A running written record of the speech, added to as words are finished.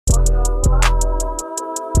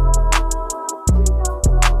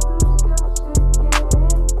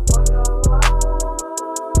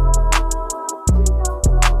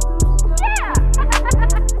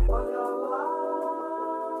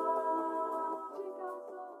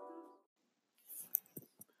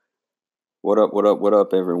What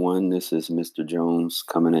up, everyone? This is Mr. Jones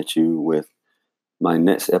coming at you with my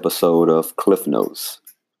next episode of Cliff Notes.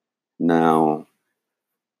 Now,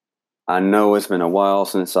 I know it's been a while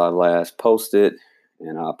since I last posted,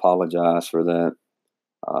 and I apologize for that.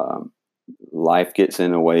 Um, Life gets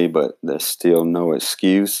in the way, but there's still no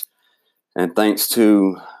excuse. And thanks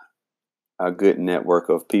to a good network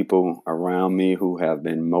of people around me who have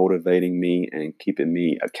been motivating me and keeping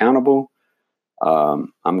me accountable,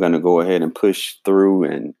 I'm going to go ahead and push through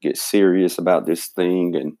and get serious about this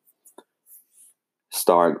thing and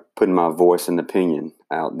start putting my voice and opinion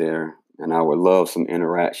out there. And I would love some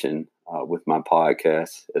interaction with my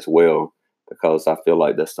podcast as well, because I feel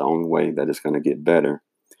like that's the only way that it's going to get better.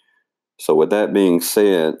 So with that being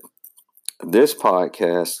said, this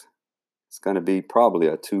podcast is going to be probably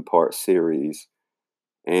a 2-part series,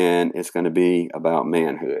 and it's going to be about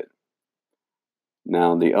manhood.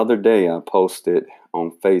 Now, the other day I posted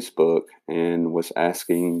on Facebook and was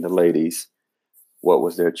asking the ladies what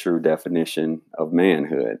was their true definition of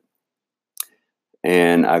manhood.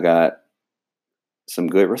 And I got some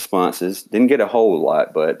good responses. Didn't get a whole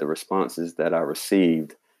lot, but the responses that I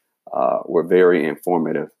received were very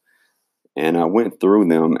informative. And I went through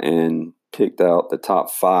them and picked out the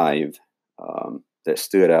top 5 that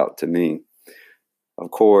stood out to me.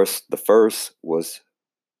 Of course, the first was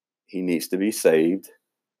he needs to be saved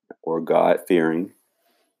or God-fearing.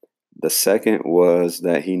 The second was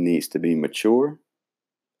that he needs to be mature.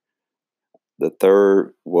 The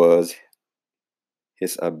third was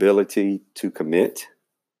his ability to commit.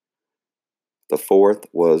 The fourth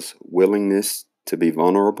was willingness to be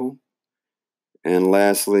vulnerable. And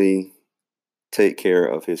lastly, take care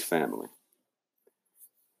of his family.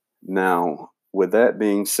 Now, with that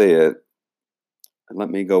being said, let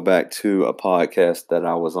me go back to a podcast that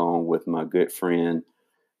I was on with my good friend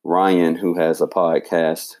Ryan, who has a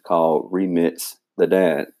podcast called Remix the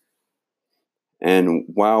Dad. And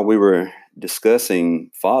while we were discussing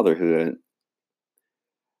fatherhood,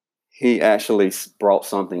 he actually brought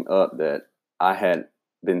something up that I had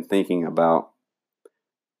been thinking about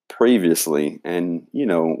previously. And,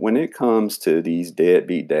 when it comes to these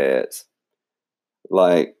deadbeat dads,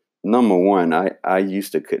 like, number one, I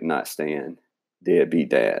used to could not stand deadbeat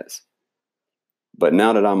dads. But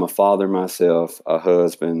now that I'm a father myself, a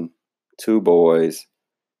husband, 2 boys,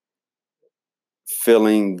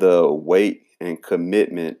 feeling the weight and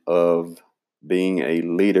commitment of being a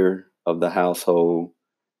leader of the household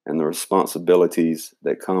and the responsibilities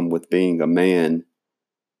that come with being a man,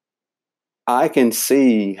 I can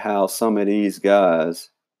see how some of these guys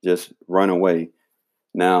just run away.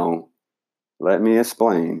 Now, let me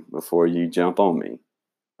explain before you jump on me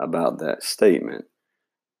about that statement.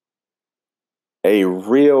 A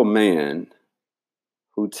real man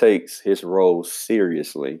who takes his role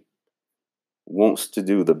seriously wants to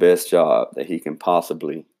do the best job that he can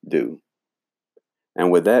possibly do.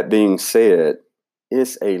 And with that being said,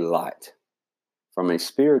 it's a lot. From a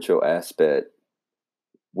spiritual aspect,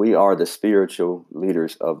 we are the spiritual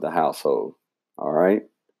leaders of the household. All right.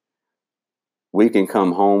 We can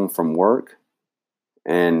come home from work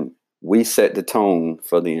and we set the tone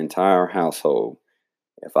for the entire household.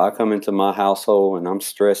 If I come into my household and I'm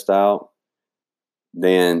stressed out,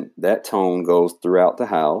 then that tone goes throughout the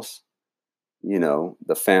house.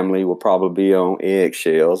 The family will probably be on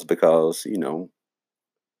eggshells because,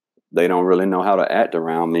 they don't really know how to act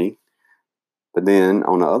around me. But then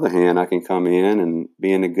on the other hand, I can come in and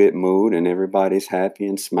be in a good mood and everybody's happy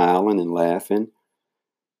and smiling and laughing.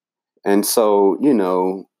 And so,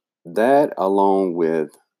 that along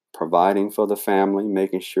with providing for the family,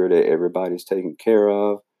 making sure that everybody's taken care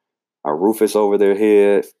of, a roof is over their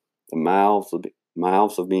head, the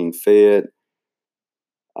mouths are being fed.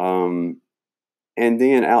 And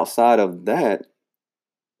then outside of that,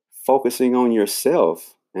 focusing on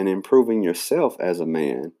yourself and improving yourself as a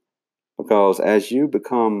man. Because as you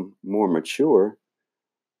become more mature,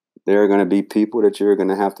 there are going to be people that you're going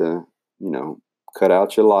to have to, cut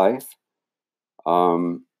out your life.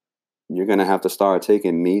 You're going to have to start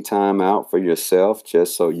taking me time out for yourself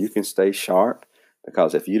just so you can stay sharp.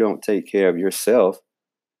 Because if you don't take care of yourself,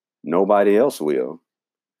 nobody else will.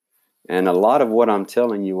 And a lot of what I'm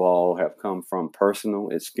telling you all have come from personal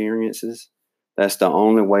experiences. That's the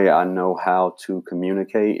only way I know how to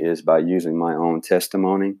communicate is by using my own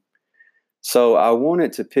testimony. So I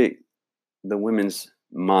wanted to pick the women's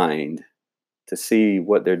mind to see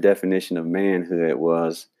what their definition of manhood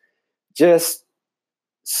was, just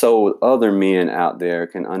so other men out there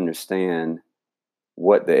can understand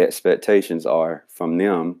what the expectations are from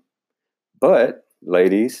them. But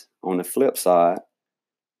ladies, on the flip side,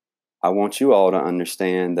 I want you all to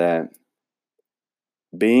understand that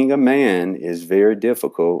being a man is very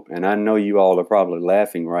difficult. And I know you all are probably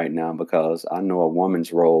laughing right now because I know a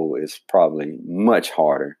woman's role is probably much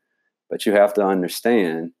harder. But you have to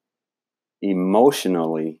understand,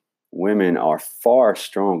 emotionally, women are far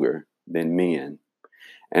stronger than men.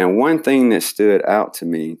 And one thing that stood out to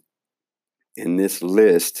me in this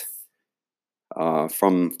list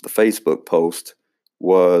from the Facebook post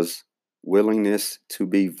was willingness to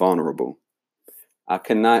be vulnerable. I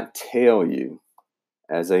cannot tell you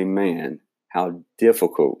as a man how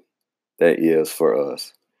difficult that is for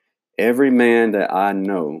us. Every man that I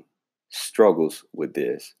know struggles with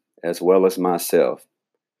this, as well as myself.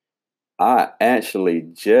 I actually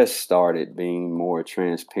just started being more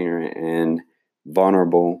transparent and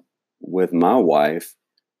vulnerable with my wife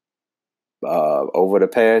over the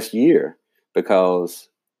past year because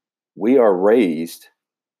we are raised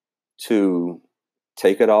to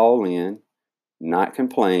take it all in, not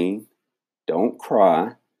complain, don't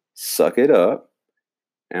cry, suck it up.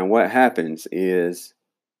 And what happens is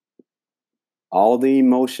all the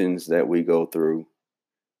emotions that we go through,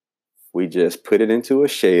 we just put it into a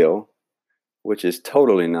shell, which is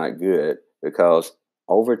totally not good because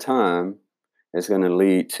over time, it's going to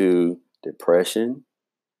lead to depression.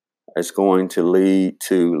 It's going to lead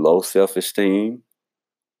to low self esteem,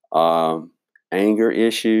 um, anger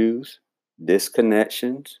issues,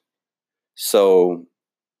 disconnections. So,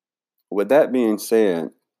 with that being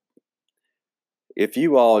said, if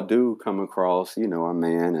you all do come across, a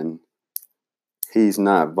man and he's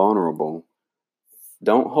not vulnerable,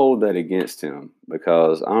 don't hold that against him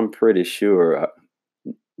because I'm pretty sure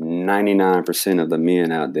 99% of the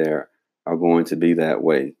men out there are going to be that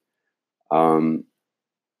way. Um,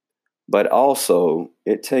 but also,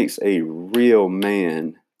 it takes a real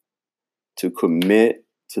man to commit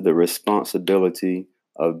to the responsibility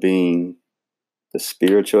of being the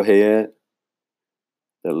spiritual head,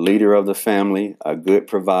 the leader of the family, a good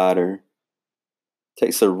provider. It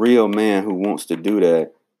takes a real man who wants to do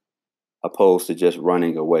that opposed to just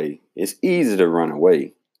running away. It's easy to run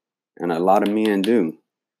away, and a lot of men do.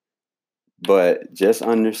 But just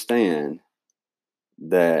understand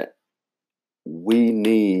that we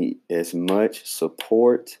need as much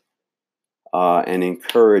support and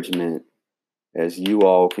encouragement as you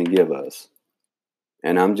all can give us.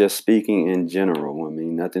 And I'm just speaking in general. I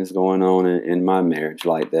mean, nothing's going on in my marriage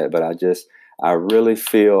like that, but I really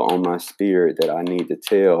feel on my spirit that I need to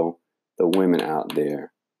tell the women out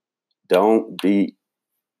there, don't beat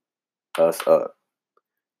us up.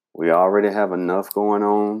 We already have enough going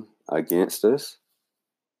on against us.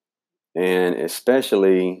 And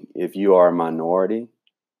especially if you are a minority,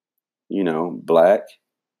 black,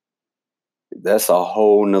 that's a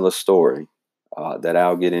whole nother story that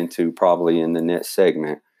I'll get into probably in the next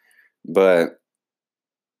segment. But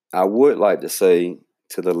I would like to say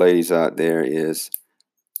to the ladies out there is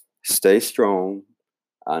stay strong.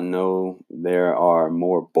 I know there are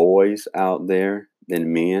more boys out there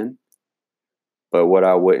than men, but what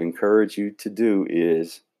I would encourage you to do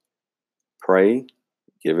is pray,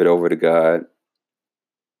 give it over to God,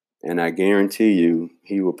 and I guarantee you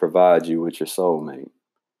he will provide you with your soulmate.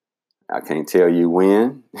 I can't tell you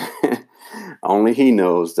when. Only he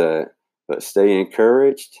knows that. But stay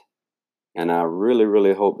encouraged. And I really,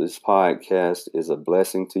 really hope this podcast is a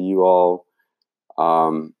blessing to you all.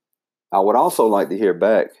 I would also like to hear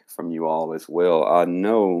back from you all as well. I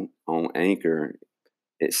know on Anchor,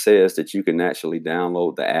 it says that you can actually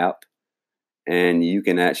download the app and you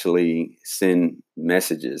can actually send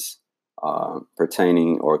messages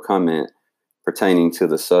pertaining or comment pertaining to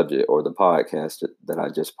the subject or the podcast that I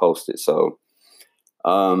just posted. So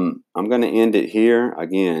I'm going to end it here.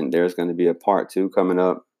 Again, there's going to be a part 2 coming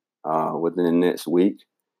up within the next week.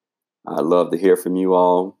 I'd love to hear from you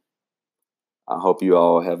all. I hope you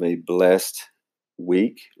all have a blessed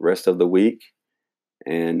rest of the week.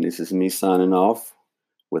 And this is me signing off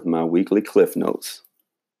with my weekly Cliff Notes.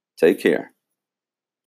 Take care.